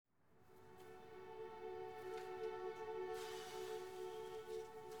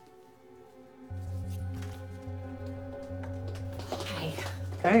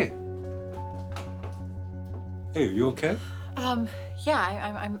Hey. Hey, are you okay?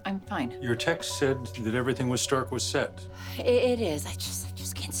 Yeah, I'm fine. Your text said that everything with Stark was set. It is. I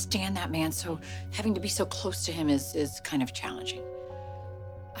just can't stand that man. So having to be so close to him is kind of challenging.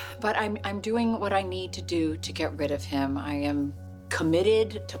 But I'm doing what I need to do to get rid of him. I am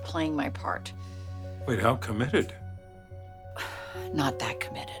committed to playing my part. Wait, how committed? Not that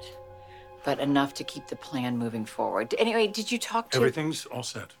committed, but enough to keep the plan moving forward. Anyway, did you talk to... Everything's all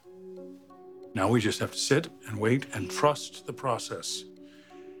set. Now we just have to sit and wait and trust the process.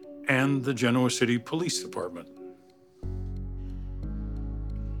 And the Genoa City Police Department.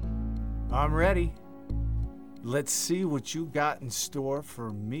 I'm ready. Let's see what you got in store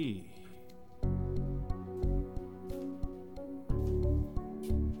for me.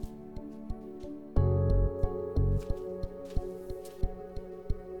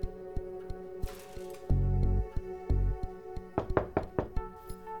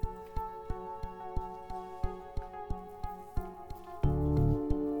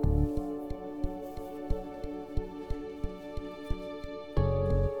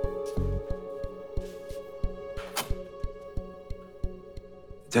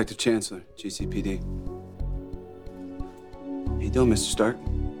 Detective Chancellor, GCPD. How you doing, Mr. Stark?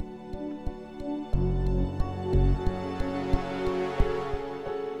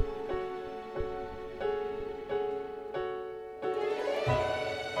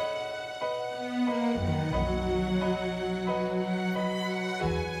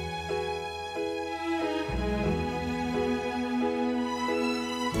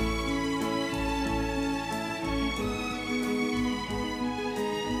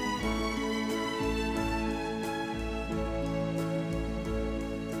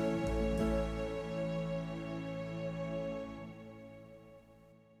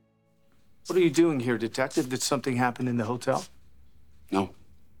 What are you doing here, Detective? Did something happen in the hotel? No.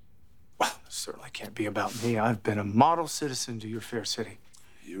 Well, this certainly can't be about me. I've been a model citizen to your fair city.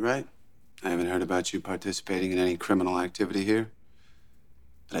 You're right. I haven't heard about you participating in any criminal activity here.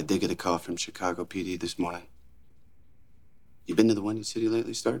 But I did get a call from Chicago PD this morning. You been to the Windy City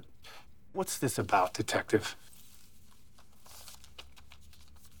lately, Stark? What's this about, Detective?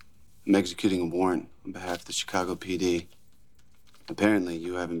 I'm executing a warrant on behalf of the Chicago PD. Apparently,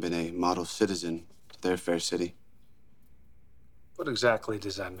 you haven't been a model citizen to their fair city. What exactly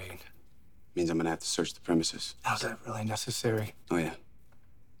does that mean? Means I'm gonna have to search the premises. How's that really necessary? Oh, yeah.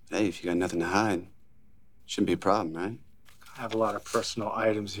 Hey, if you got nothing to hide, shouldn't be a problem, right? I have a lot of personal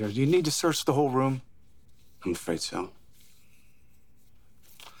items here. Do you need to search the whole room? I'm afraid so.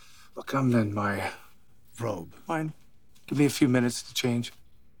 Look, I'm in my robe. Mind? Give me a few minutes to change.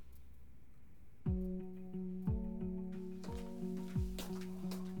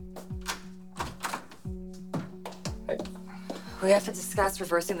 We have to discuss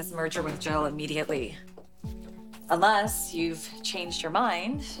reversing this merger with Joe immediately. Unless you've changed your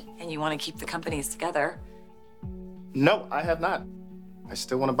mind and you want to keep the companies together. No, I have not. I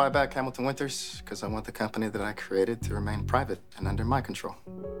still want to buy back Hamilton Winters because I want the company that I created to remain private and under my control.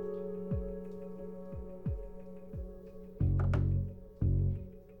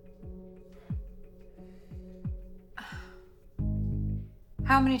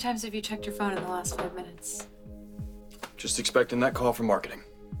 How many times have you checked your phone in the last 5 minutes? Just expecting that call from marketing.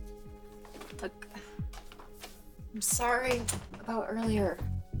 Look, I'm sorry about earlier.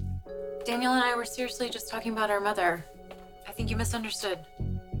 Daniel and I were seriously just talking about our mother. I think you misunderstood.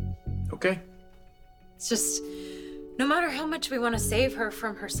 Okay. It's just, no matter how much we want to save her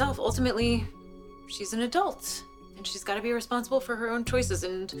from herself, ultimately, she's an adult. And she's got to be responsible for her own choices,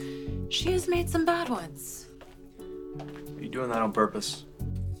 and she has made some bad ones. Are you doing that on purpose?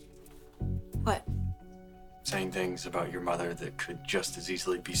 What? Saying things about your mother that could just as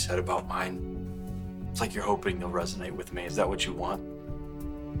easily be said about mine? It's like you're hoping they'll resonate with me. Is that what you want?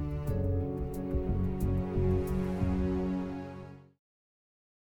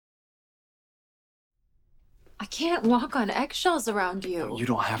 I can't walk on eggshells around you. No, you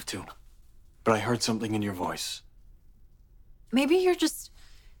don't have to. But I heard something in your voice. Maybe you're just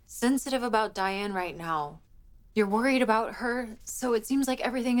sensitive about Diane right now. You're worried about her, so it seems like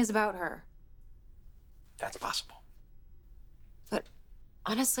everything is about her. That's possible. But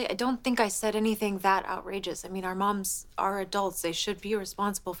honestly, I don't think I said anything that outrageous. I mean, our moms are adults. They should be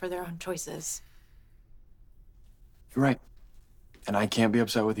responsible for their own choices. You're right. And I can't be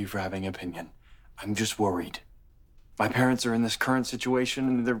upset with you for having an opinion. I'm just worried. My parents are in this current situation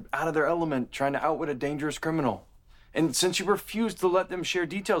and they're out of their element trying to outwit a dangerous criminal. And since you refuse to let them share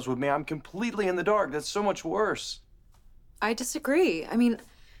details with me, I'm completely in the dark. That's so much worse. I disagree. I mean,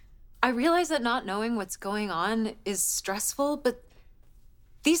 I realize that not knowing what's going on is stressful, but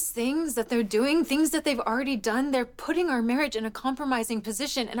these things that they're doing, things that they've already done, they're putting our marriage in a compromising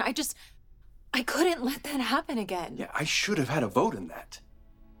position. And I couldn't let that happen again. Yeah, I should have had a vote in that.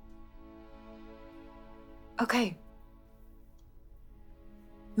 Okay.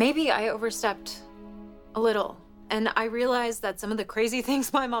 Maybe I overstepped a little. And I realized that some of the crazy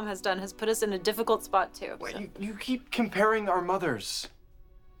things my mom has done has put us in a difficult spot too. Well, So. you keep comparing our mothers.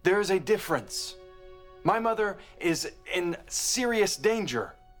 There is a difference. My mother is in serious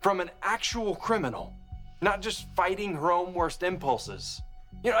danger from an actual criminal, not just fighting her own worst impulses.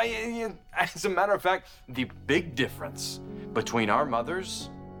 You know, as a matter of fact, the big difference between our mothers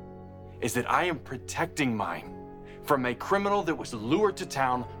is that I am protecting mine from a criminal that was lured to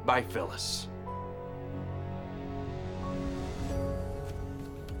town by Phyllis.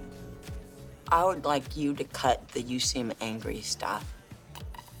 I would like you to cut the "you seem angry" stuff.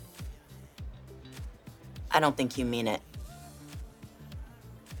 I don't think you mean it.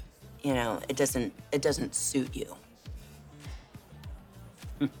 You know, it doesn't suit you.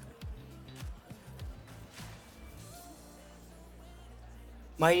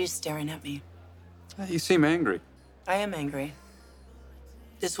 Why are you staring at me? You seem angry. I am angry.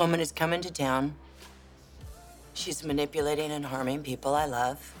 This woman has come into town. She's manipulating and harming people I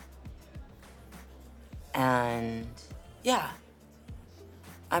love. And yeah,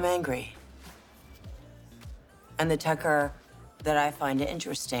 I'm angry. And the Tucker that I find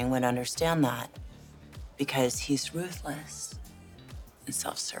interesting would understand that because he's ruthless and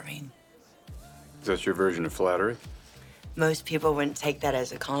self-serving. Is that your version of flattery? Most people wouldn't take that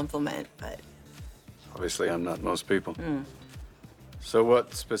as a compliment, but Obviously, I'm not most people. So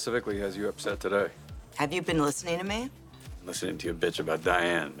what specifically has you upset today? have you been listening to me? Listening to you bitch about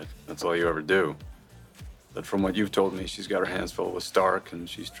Diane. That's all you ever do. But from what you've told me, she's got her hands full with Stark, and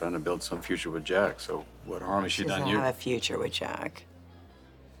she's trying to build some future with Jack. So what harm has she done Doesn't you? have a future with Jack.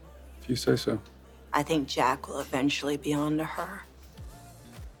 If you say so. I think Jack will eventually be on to her.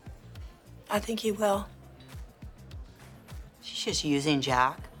 I think he will. She's just using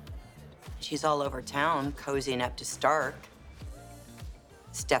Jack. She's all over town, cozying up to Stark.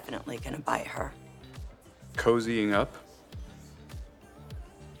 It's definitely gonna bite her. Cozying up?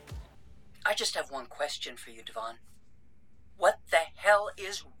 I just have one question for you, Devon. What the hell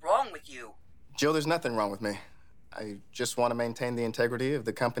is wrong with you? Jill, there's nothing wrong with me. I just want to maintain the integrity of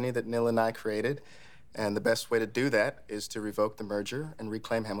the company that Neil and I created. And the best way to do that is to revoke the merger and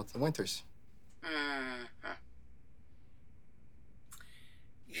reclaim Hamilton Winters.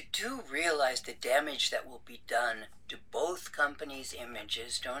 You do realize the damage that will be done to both companies'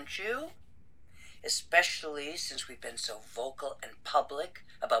 images, don't you? Especially since we've been so vocal and public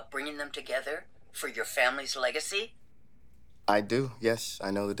about bringing them together for your family's legacy? I do, yes.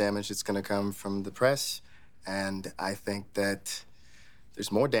 I know the damage that's going to come from the press. And I think that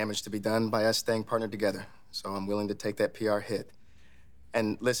there's more damage to be done by us staying partnered together. So I'm willing to take that PR hit.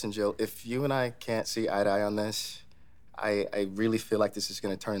 And listen, Jill, if you and I can't see eye to eye on this, I really feel like this is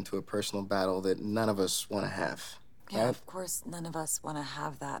going to turn into a personal battle that none of us want to have. Yeah, of course, none of us want to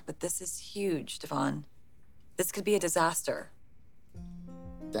have that, but this is huge, Devon. This could be a disaster.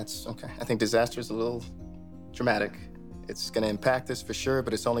 That's okay. I think disaster is a little dramatic. It's going to impact us for sure,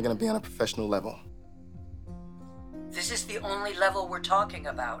 but it's only going to be on a professional level. This is the only level we're talking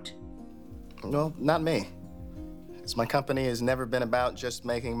about. No, not me. It's my company has never been about just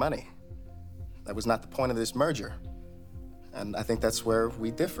making money. That was not the point of this merger. And I think that's where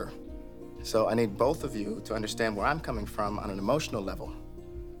we differ. So I need both of you to understand where I'm coming from on an emotional level.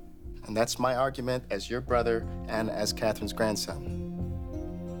 And that's my argument as your brother and as Catherine's grandson.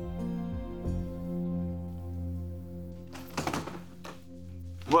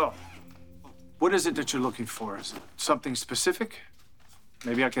 Well, what is it that you're looking for? Is it something specific?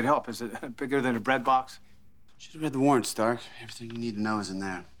 Maybe I could help. Is it bigger than a bread box? Should have read the warrant, Stark. Everything you need to know is in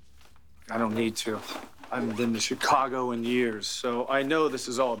there. I don't need to. I haven't been to Chicago in years, so I know this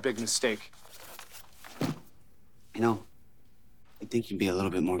is all a big mistake. You know, I think you'd be a little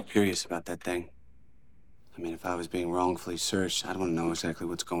bit more curious about that thing. I mean, if I was being wrongfully searched, I'd want to know exactly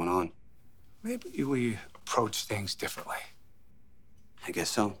what's going on. Maybe we approach things differently. I guess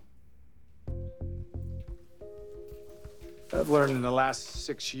so. I've learned in the last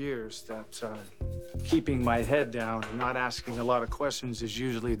 6 years that keeping my head down and not asking a lot of questions is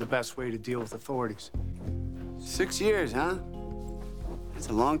usually the best way to deal with authorities. 6 years, huh? That's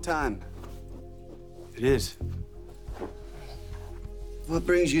a long time. It is. What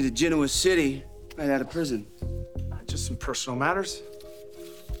brings you to Genoa City right out of prison? Just some personal matters.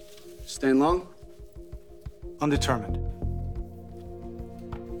 Staying long? Undetermined.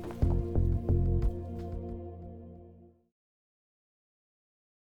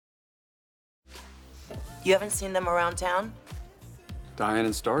 You haven't seen them around town? Diane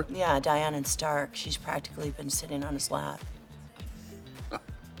and Stark? Yeah, Diane and Stark. She's practically been sitting on his lap.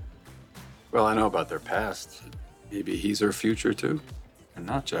 Well, I know about their past. Maybe he's her future, too. And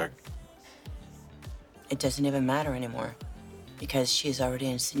not Jack. It doesn't even matter anymore because she's already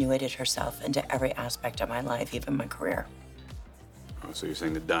insinuated herself into every aspect of my life, even my career. Oh, so you're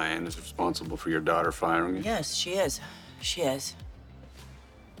saying that Diane is responsible for your daughter firing you? Yes, she is. She is.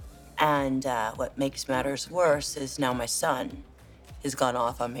 And what makes matters worse is now my son has gone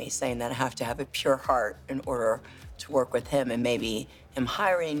off on me, saying that I have to have a pure heart in order to work with him, and maybe him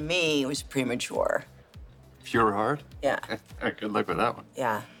hiring me was premature. Pure heart? Yeah. Good luck with that one.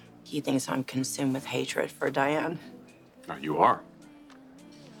 Yeah. He thinks I'm consumed with hatred for Diane. Oh, you are?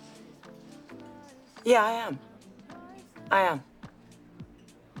 Yeah, I am. I am.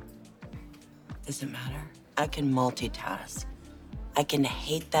 Doesn't matter. I can multitask. I can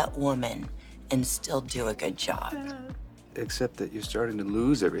hate that woman and still do a good job. Except that you're starting to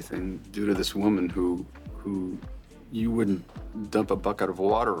lose everything due to this woman who you wouldn't dump a bucket of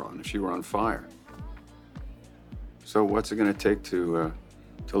water on if she were on fire. So what's it gonna take to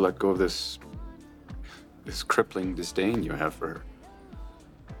let go of this crippling disdain you have for her?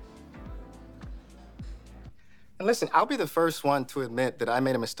 And listen, I'll be the first one to admit that I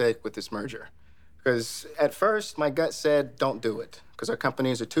made a mistake with this merger. Because at first, my gut said, don't do it, because our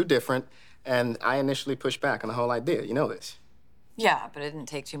companies are too different, and I initially pushed back on the whole idea. You know this. Yeah, but it didn't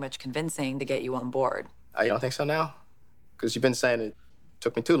take too much convincing to get you on board. You don't think so now? Because you've been saying it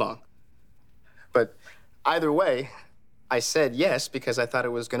took me too long. But either way, I said yes because I thought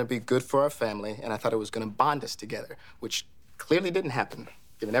it was going to be good for our family, and I thought it was going to bond us together, which clearly didn't happen,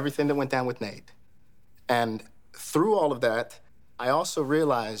 given everything that went down with Nate. And through all of that, I also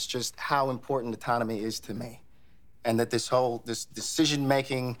realized just how important autonomy is to me, and that this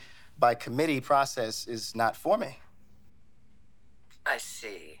decision-making by committee process is not for me. I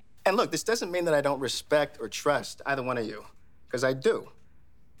see. And look, this doesn't mean that I don't respect or trust either one of you, because I do.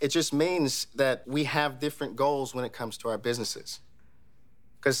 It just means that we have different goals when it comes to our businesses.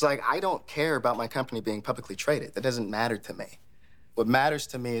 Because, I don't care about my company being publicly traded. That doesn't matter to me. What matters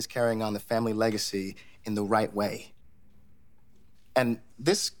to me is carrying on the family legacy in the right way. And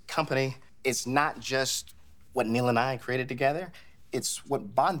this company is not just what Neil and I created together. It's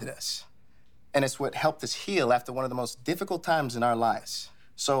what bonded us. And it's what helped us heal after one of the most difficult times in our lives.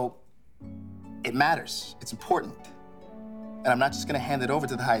 So it matters. It's important. And I'm not just going to hand it over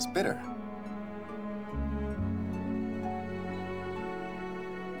to the highest bidder.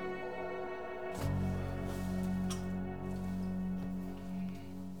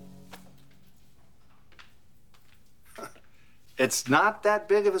 It's not that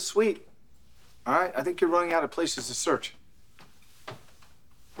big of a suite. All right, I think you're running out of places to search.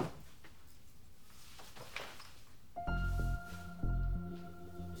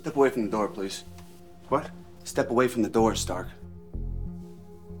 Step away from the door, please. What? Step away from the door, Stark.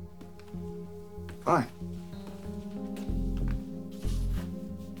 Fine.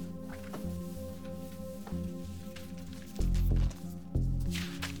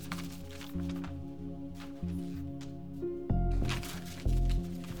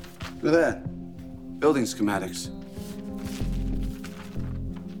 Look at that. Building schematics.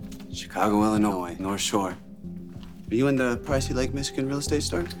 Chicago, Illinois, North Shore. Are you in the pricey Lake Michigan real estate,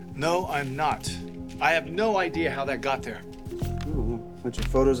 Stark? No, I'm not. I have no idea how that got there. Ooh, bunch of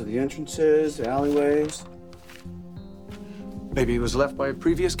photos of the entrances, alleyways. Maybe it was left by a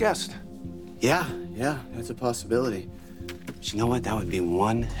previous guest. Yeah, that's a possibility. But you know what? That would be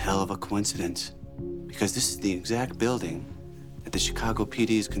one hell of a coincidence. Because this is the exact building that the Chicago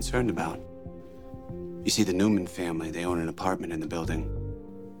PD is concerned about. You see, the Newman family, they own an apartment in the building.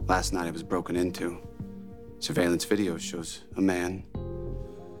 Last night it was broken into. Surveillance video shows a man,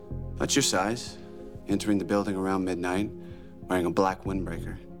 about your size, entering the building around midnight, wearing a black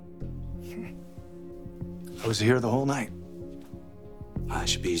windbreaker. I was here the whole night. Well, that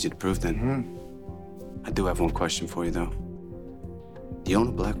should be easy to prove then. I do have one question for you, though. Do you own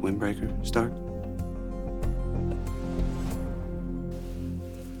a black windbreaker, Stark?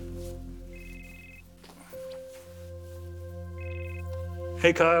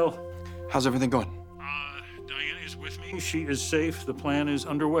 Hey, Kyle. How's everything going? Diana is with me. She is safe. The plan is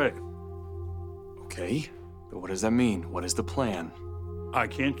underway. Okay, but what does that mean? What is the plan? I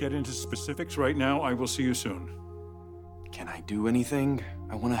can't get into specifics right now. I will see you soon. Can I do anything?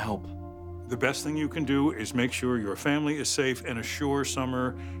 I want to help. The best thing you can do is make sure your family is safe and assure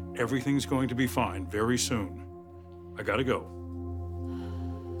Summer everything's going to be fine very soon. I gotta go.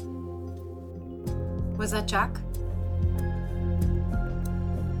 Was that Jack?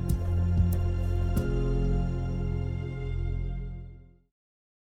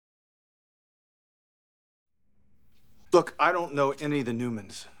 Look, I don't know any of the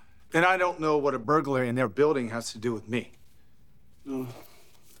Newmans. And I don't know what a burglary in their building has to do with me.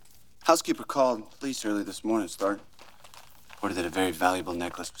 Housekeeper called police early this morning, Stark. Reported that a very valuable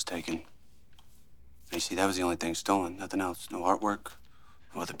necklace was taken. You see, that was the only thing stolen, nothing else. No artwork,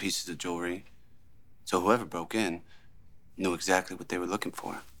 no other pieces of jewelry. So whoever broke in knew exactly what they were looking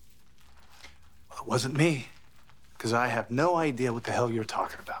for. Well, it wasn't me, because I have no idea what the hell you're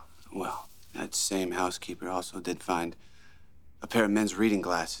talking about. Well, that same housekeeper also did find a pair of men's reading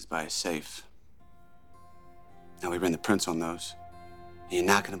glasses by a safe. Now, we ran the prints on those. And you're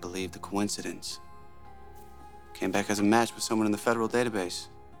not going to believe the coincidence. Came back as a match with someone in the federal database.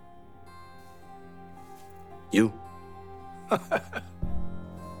 You. I'm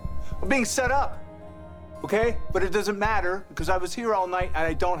being set up, okay? But it doesn't matter, because I was here all night and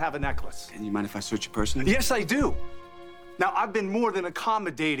I don't have a necklace. And you mind if I search your person? Yes, I do. Now, I've been more than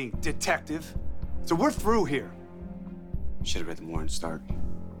accommodating, detective. So we're through here. Should have read the Morning Star.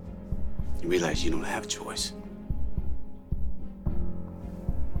 You realize you don't have a choice.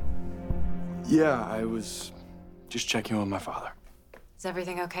 Yeah, I was just checking on my father. Is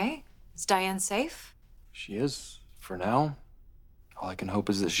everything okay? Is Diane safe? She is, for now. All I can hope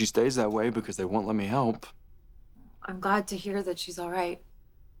is that she stays that way because they won't let me help. I'm glad to hear that she's all right.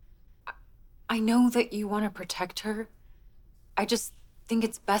 I know that you want to protect her. I just think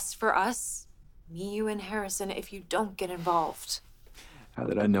it's best for us, me, you, and Harrison, if you don't get involved. How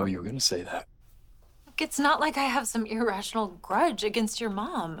did I know you were going to say that? Look, it's not like I have some irrational grudge against your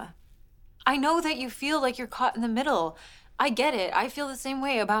mom. I know that you feel like you're caught in the middle. I get it. I feel the same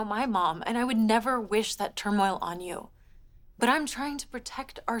way about my mom, and I would never wish that turmoil on you. But I'm trying to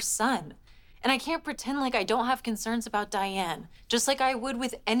protect our son. And I can't pretend like I don't have concerns about Diane, just like I would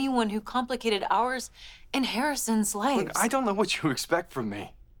with anyone who complicated ours and Harrison's lives. Look, I don't know what you expect from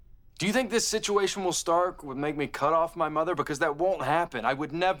me. Do you think this situation will start would make me cut off my mother? Because that won't happen. I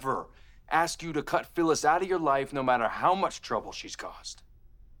would never ask you to cut Phyllis out of your life, no matter how much trouble she's caused.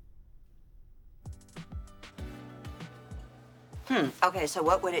 Okay, so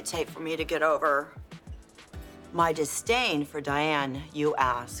what would it take for me to get over my disdain for Diane, you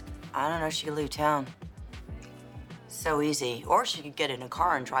ask? I don't know, she could leave town. So easy. Or she could get in a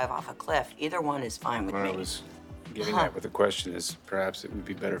car and drive off a cliff. Either one is fine with What me. I was getting at with the question is perhaps it would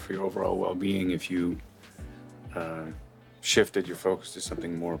be better for your overall well-being if you shifted your focus to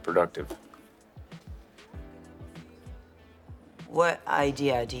something more productive. What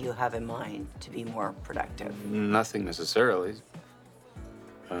idea do you have in mind to be more productive? Nothing necessarily.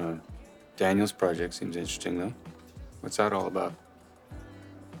 Daniel's project seems interesting, though. What's that all about?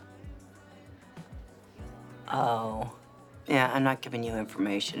 Oh. Yeah, I'm not giving you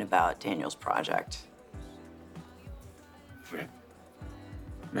information about Daniel's project. Okay.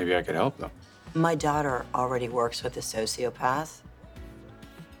 Maybe I could help, though. My daughter already works with a sociopath.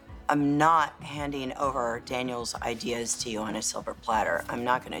 I'm not handing over Daniel's ideas to you on a silver platter. I'm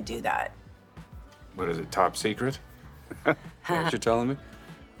not gonna do that. What is it, top secret? What you're telling me?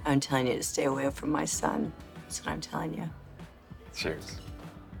 I'm telling you to stay away from my son. That's what I'm telling you. Cheers.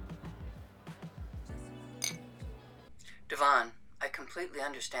 Devon, I completely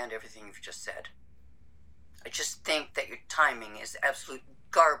understand everything you've just said. I just think that your timing is absolute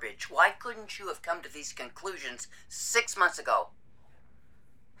garbage. Why couldn't you have come to these conclusions 6 months ago?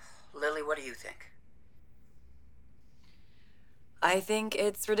 Lily, what do you think? I think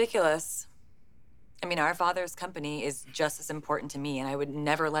it's ridiculous. I mean, our father's company is just as important to me, and I would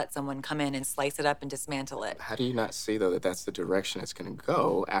never let someone come in and slice it up and dismantle it. How do you not see, though, that that's the direction it's going to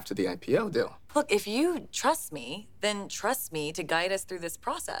go after the IPO deal? Look, if you trust me, then trust me to guide us through this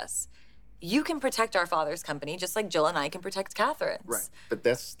process. You can protect our father's company just like Jill and I can protect Catherine's. Right. But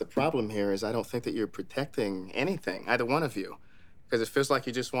that's the problem here is I don't think that you're protecting anything, either one of you, because it feels like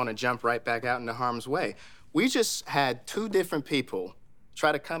you just want to jump right back out into harm's way. We just had 2 different people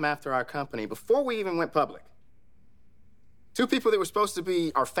try to come after our company before we even went public. 2 people that were supposed to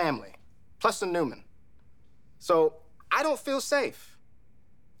be our family, plus a Newman. So I don't feel safe.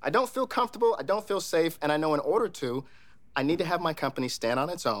 I don't feel comfortable, I don't feel safe, and I know in order to, I need to have my company stand on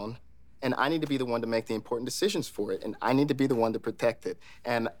its own, and I need to be the one to make the important decisions for it, and I need to be the one to protect it.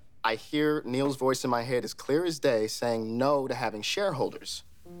 And I hear Neil's voice in my head as clear as day saying no to having shareholders.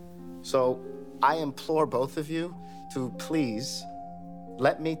 So I implore both of you to please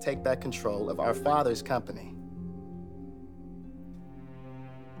let me take back control of our father's company.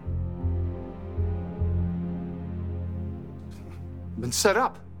 Been set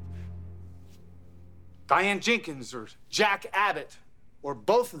up. Diane Jenkins or Jack Abbott, or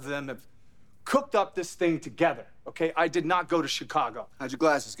both of them have cooked up this thing together, okay? I did not go to Chicago. How'd your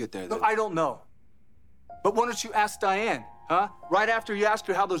glasses get there, though? Look, I don't know. But why don't you ask Diane, huh? Right after you asked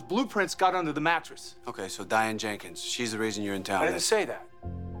her how those blueprints got under the mattress. Okay, so Diane Jenkins, she's the reason you're in town. I didn't say that.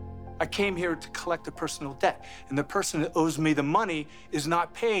 I came here to collect a personal debt, and the person that owes me the money is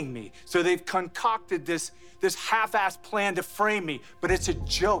not paying me. So they've concocted this half-assed plan to frame me, but it's a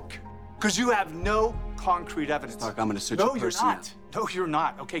joke, because you have no concrete evidence. Stark, I'm gonna search No, your you're personal. not. No, you're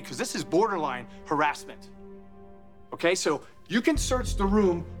not, okay? Because this is borderline harassment. Okay, so you can search the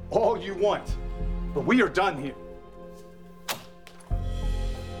room all you want, but we are done here.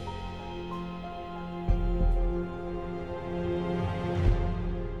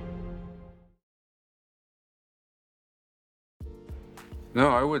 No,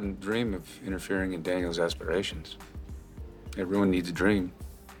 I wouldn't dream of interfering in Daniel's aspirations. Everyone needs a dream.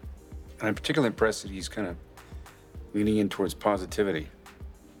 And I'm particularly impressed that he's kind of leaning in towards positivity.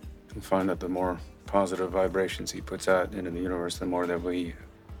 You'll find that the more positive vibrations he puts out into the universe, the more they'll be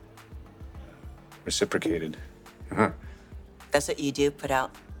reciprocated. Uh-huh. That's what you do, put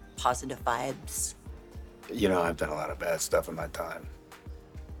out positive vibes. You know, I've done a lot of bad stuff in my time.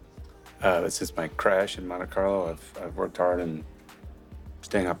 But since my crash in Monte Carlo, I've worked hard in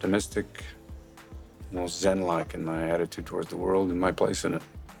staying optimistic, almost zen-like in my attitude towards the world and my place in it.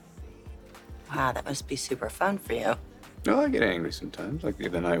 Wow, that must be super fun for you. No, I get angry sometimes, like the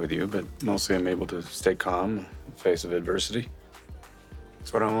other night with you, but mostly I'm able to stay calm in the face of adversity.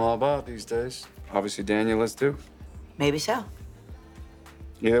 That's what I'm all about these days. Obviously, Daniel is too. Maybe so.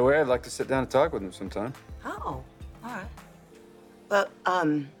 Either way, I'd like to sit down and talk with him sometime. Oh, all right. Well,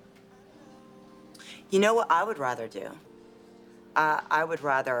 you know what I would rather do? I would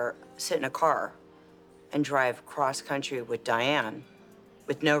rather sit in a car and drive cross-country with Diane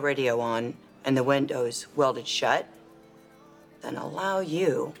with no radio on and the windows welded shut than allow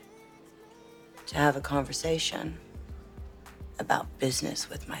you to have a conversation about business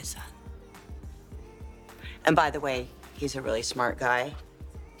with my son. And by the way, he's a really smart guy.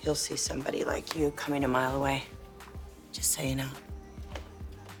 He'll see somebody like you coming a mile away, just so you know.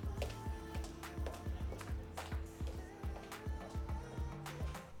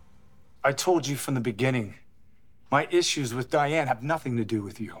 I told you from the beginning, my issues with Diane have nothing to do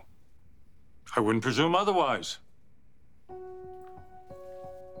with you. I wouldn't presume otherwise.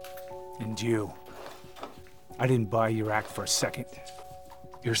 And you. I didn't buy your act for a second.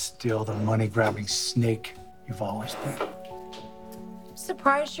 You're still the money-grabbing snake you've always been.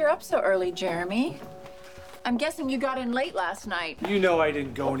 Surprised you're up so early, Jeremy. I'm guessing you got in late last night. You know I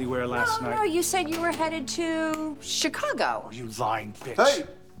didn't go anywhere last night. No, you said you were headed to Chicago. You lying bitch. Hey!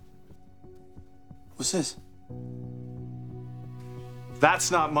 What's this?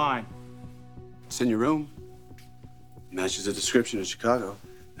 That's not mine. It's in your room. Matches the description of Chicago.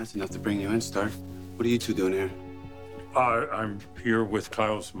 That's enough to bring you in, Stark. What are you two doing here? I'm here with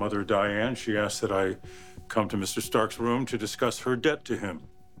Kyle's mother, Diane. She asked that I come to Mr. Stark's room to discuss her debt to him.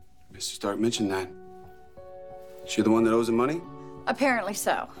 Mr. Stark mentioned that. You're the one that owes him money? Apparently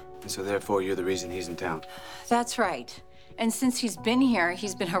so. And so therefore you're the reason he's in town. That's right. And since he's been here,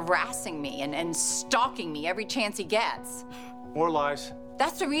 he's been harassing me and stalking me every chance he gets. More lies.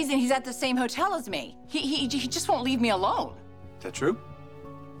 That's the reason he's at the same hotel as me. He just won't leave me alone. Is that true?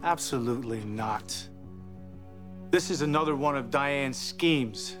 Absolutely not. This is another one of Diane's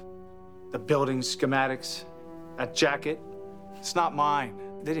schemes. The building schematics, that jacket, it's not mine.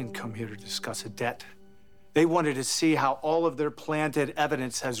 They didn't come here to discuss a debt. They wanted to see how all of their planted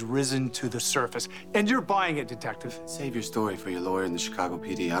evidence has risen to the surface. And you're buying it, Detective. Save your story for your lawyer in the Chicago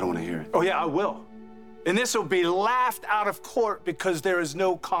PD. I don't want to hear it. Oh, yeah, I will. And this will be laughed out of court because there is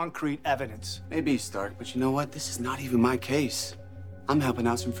no concrete evidence. Maybe, Stark, but you know what? This is not even my case. I'm helping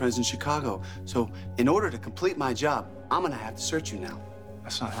out some friends in Chicago. So in order to complete my job, I'm gonna have to search you now.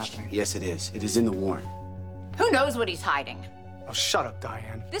 That's not happening. Yes, it is. It is in the warrant. Who knows what he's hiding? Oh, shut up,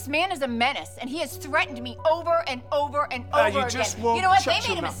 Diane. This man is a menace, and he has threatened me over and over and over you again. just won't You know what? shut They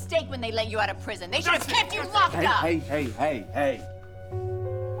your made a mouth. mistake when they let you out of prison. They should have kept you locked up. Hey.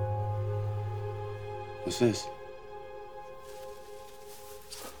 What's this?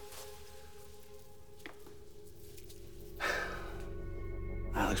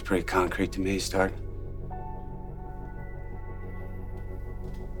 That looks pretty concrete to me, Stark.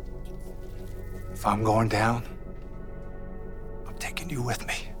 If I'm going down, I'm taking you with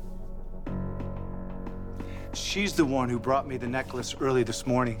me. She's the one who brought me the necklace early this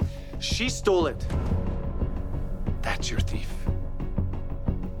morning. She stole it. That's your thief.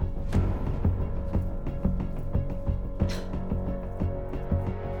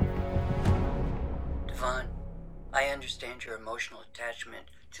 Devon, I understand your emotional attachment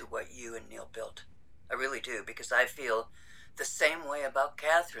to what you and Neil built. I really do, because I feel the same way about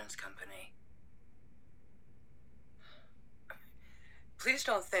Catherine's company. please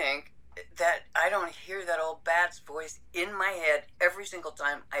don't think that I don't hear that old bat's voice in my head every single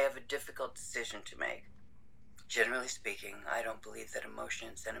time I have a difficult decision to make. Generally speaking, I don't believe that emotion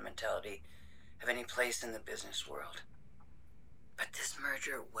and sentimentality have any place in the business world. But this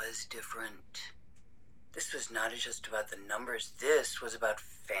merger was different. This was not just about the numbers. This was about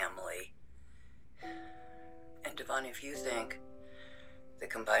family. And Devon, if you think that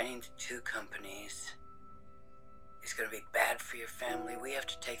combining the two companies is going to be bad for your family, we have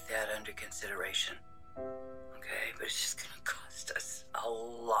to take that under consideration. Okay? But it's just going to cost us a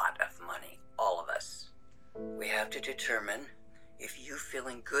lot of money, all of us. We have to determine if you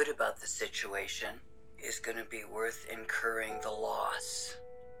feeling good about the situation is going to be worth incurring the loss.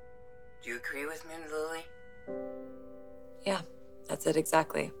 Do you agree with me, Lily? Yeah, that's it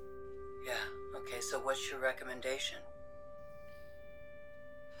exactly. Yeah, okay, so what's your recommendation?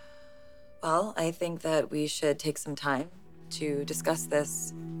 Well, I think that we should take some time to discuss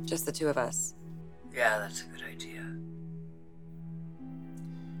this, just the two of us. Yeah, that's a good idea.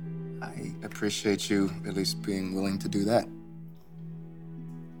 I appreciate you at least being willing to do that.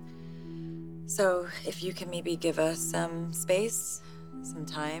 So if you can maybe give us some space, some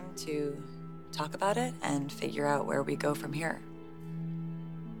time to talk about it and figure out where we go from here.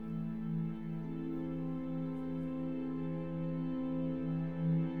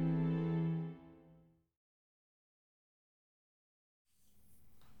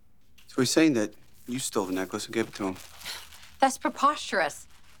 So he's saying that you stole the necklace and gave it to him. That's preposterous.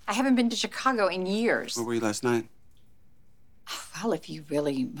 I haven't been to Chicago in years. Where were you last night? Well, if you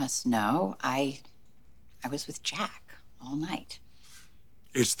really must know, I was with Jack all night.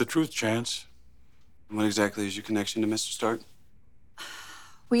 It's the truth, Chance. And what exactly is your connection to Mr. Stark?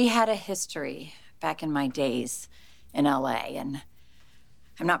 We had a history back in my days in LA, and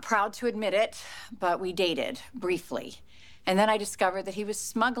I'm not proud to admit it, but we dated briefly. And then I discovered that he was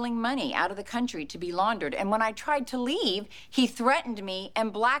smuggling money out of the country to be laundered. And when I tried to leave, he threatened me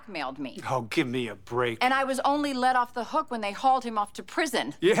and blackmailed me. Oh, give me a break. And I was only let off the hook when they hauled him off to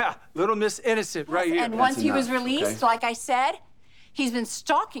prison. Yeah, little Miss Innocent right here. And once he was enough, released, okay? like I said, he's been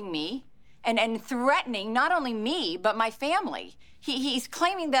stalking me and threatening not only me, but my family. He's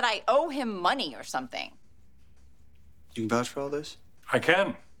claiming that I owe him money or something. You can vouch for all this? I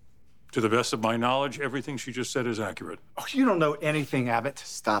can. To the best of my knowledge, everything she just said is accurate. Oh, you don't know anything, Abbott.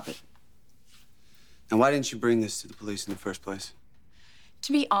 Stop it. And why didn't you bring this to the police in the first place?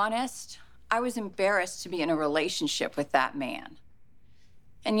 To be honest, I was embarrassed to be in a relationship with that man.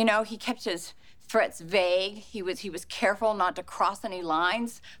 And you know, he kept his threats vague. He was careful not to cross any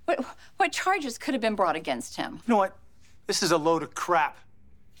lines. What charges could have been brought against him? You know what? This is a load of crap.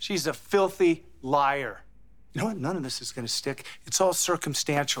 She's a filthy liar. You know what? None of this is going to stick. It's all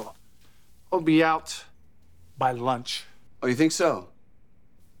circumstantial. I'll be out by lunch. Oh, you think so?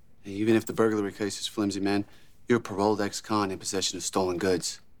 Hey, even if the burglary case is flimsy, man, you're a paroled ex-con in possession of stolen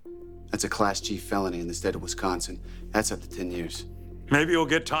goods. That's a Class G felony in the state of Wisconsin. That's up to 10 years. Maybe you'll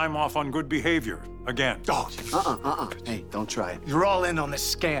get time off on good behavior again. Oh, Hey, don't try it. you're all in on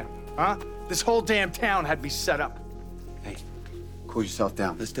this scam, huh? This whole damn town had me set up. Hey, cool yourself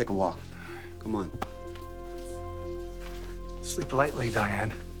down. Let's take a walk. Come on. Sleep lightly,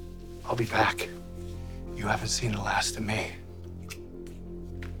 Diane. I'll be back. You haven't seen the last of me.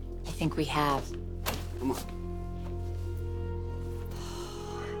 I think we have. Come on.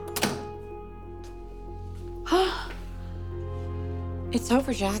 It's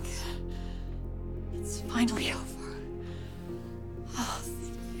over, Jack. It's finally over. Oh,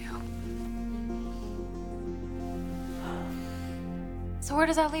 thank you. So where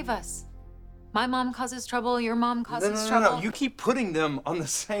does that leave us? My mom causes trouble, your mom causes trouble. No. You keep putting them on the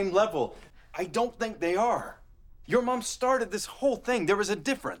same level. I don't think they are. Your mom started this whole thing. There was a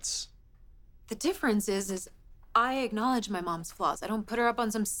difference. The difference is I acknowledge my mom's flaws. I don't put her up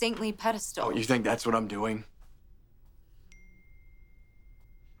on some saintly pedestal. Oh, you think that's what I'm doing?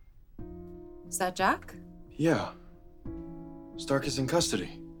 Is that Jack? Yeah. Stark is in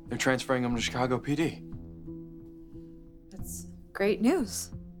custody. They're transferring him to Chicago PD. That's great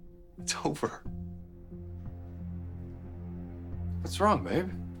news. It's over. What's wrong,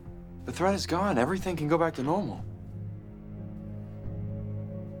 babe? The threat is gone. Everything can go back to normal.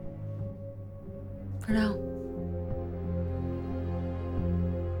 For now.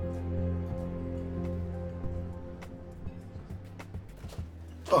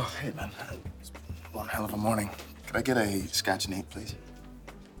 Oh, hey, man. It's been one hell of a morning. Could I get a Scotch and 8, please?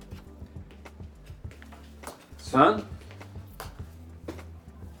 Son?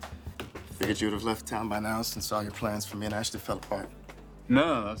 Figured you would have left town by now since all your plans for me and Ashley fell apart.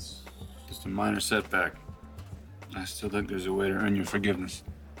 No, that's just a minor setback. I still think there's a way to earn your forgiveness.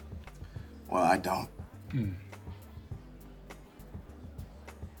 Well, I don't.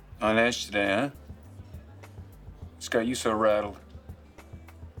 On edge today, huh? What's got you so rattled?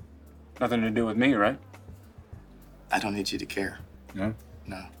 Nothing to do with me, right? I don't need you to care. No?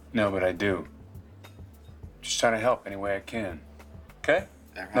 No. No, but I do. Just trying to help any way I can. Okay?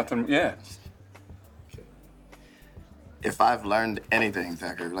 All right. Nothing, yeah. If I've learned anything,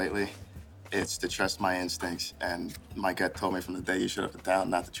 Thacker, lately, it's to trust my instincts. And my gut told me from the day you showed up at town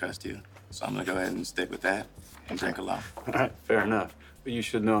not to trust you. So I'm gonna go ahead and stick with that and drink alone. All right, fair enough. But you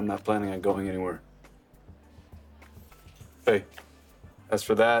should know I'm not planning on going anywhere. Hey, as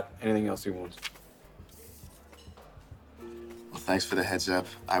for that, anything else he wants? Well, thanks for the heads up.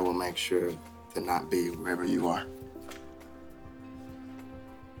 I will make sure to not be wherever you are.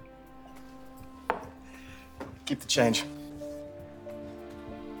 Keep the change.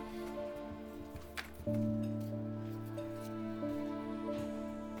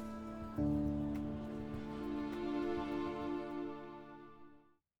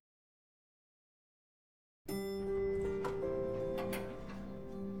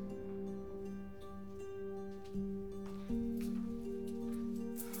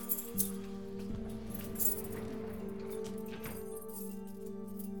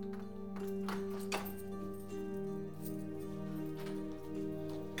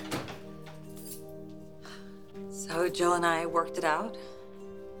 So Jill and I worked it out,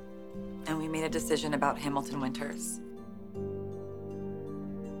 and we made a decision about Hamilton Winters.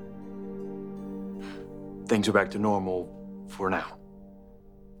 Things are back to normal for now.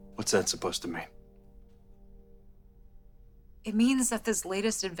 What's that supposed to mean? It means that this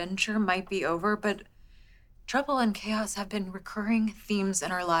latest adventure might be over, but trouble and chaos have been recurring themes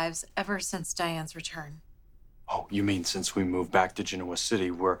in our lives ever since Diane's return. Oh, you mean since we moved back to Genoa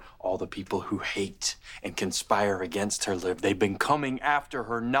City, where all the people who hate and conspire against her live? They've been coming after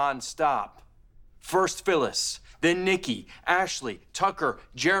her nonstop. First Phyllis, then Nikki, Ashley, Tucker,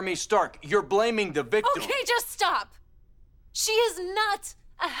 Jeremy Stark. You're blaming the victim. Okay, just stop. She is not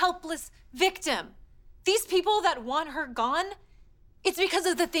a helpless victim. These people that want her gone, it's because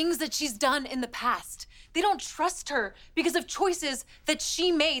of the things that she's done in the past. They don't trust her because of choices that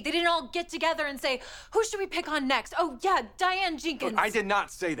she made. They didn't all get together and say, who should we pick on next? Oh, yeah, Diane Jenkins. Look, I did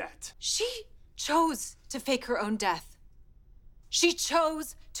not say that. She chose to fake her own death. She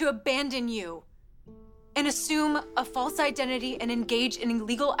chose to abandon you and assume a false identity and engage in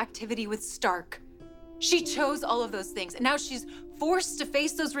illegal activity with Stark. She chose all of those things, and now she's forced to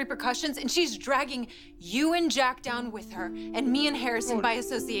face those repercussions, and she's dragging you and Jack down with her, and me and Harrison by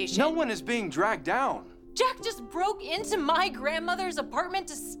association. No one is being dragged down. Jack just broke into my grandmother's apartment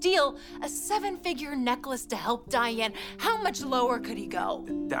to steal a 7-figure necklace to help Diane. How much lower could he go?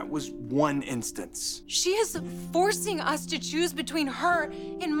 That was one instance. She is forcing us to choose between her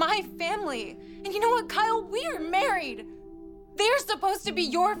and my family. And you know what, Kyle? We are married. They're supposed to be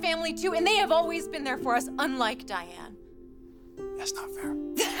your family too, and they have always been there for us, unlike Diane. That's not fair.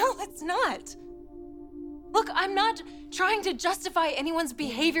 No, it's not. Look, I'm not trying to justify anyone's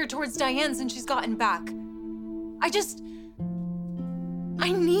behavior towards Diane since she's gotten back. I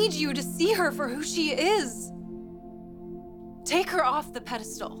need you to see her for who she is. Take her off the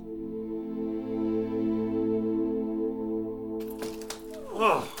pedestal.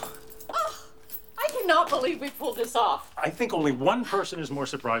 Oh, I cannot believe we pulled this off. I think only one person is more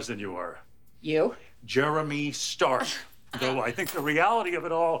surprised than you are. You? Jeremy Stark. Though I think the reality of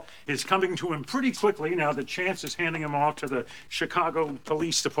it all is coming to him pretty quickly now that Chance is handing him off to the Chicago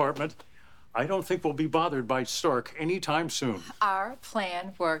Police Department. I don't think we'll be bothered by Stark anytime soon. Our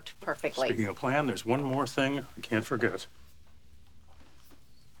plan worked perfectly. Speaking of plan, there's one more thing I can't forget.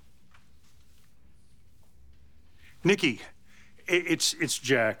 Nikki, it's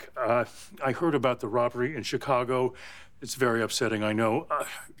Jack. I heard about the robbery in Chicago. It's very upsetting, I know.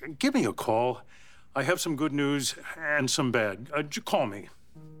 Give me a call. I have some good news and some bad. Call me.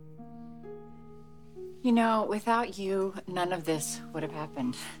 You know, without you, none of this would have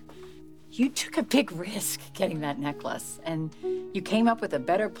happened. You took a big risk getting that necklace, and you came up with a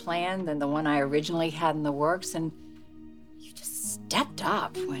better plan than the one I originally had in the works, and you just stepped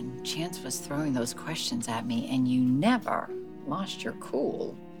up when Chance was throwing those questions at me, and you never lost your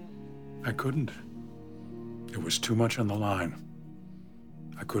cool. I couldn't. There was too much on the line.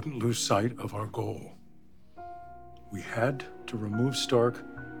 I couldn't lose sight of our goal. We had to remove Stark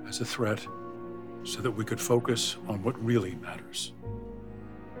as a threat so that we could focus on what really matters.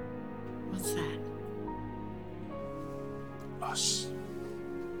 What's that? Us.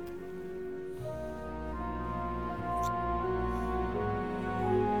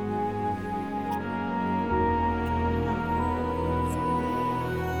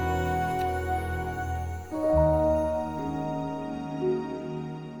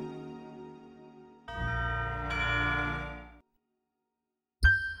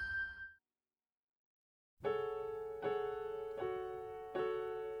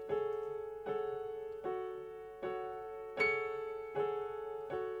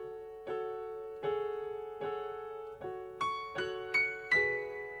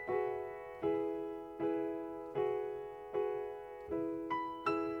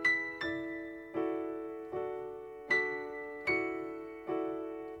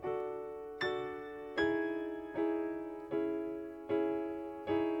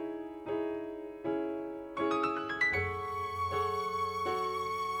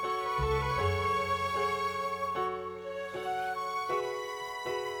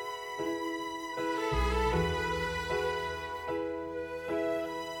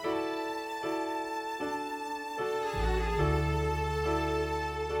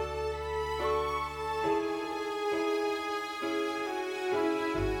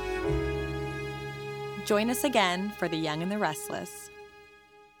 Join us again for The Young and the Restless.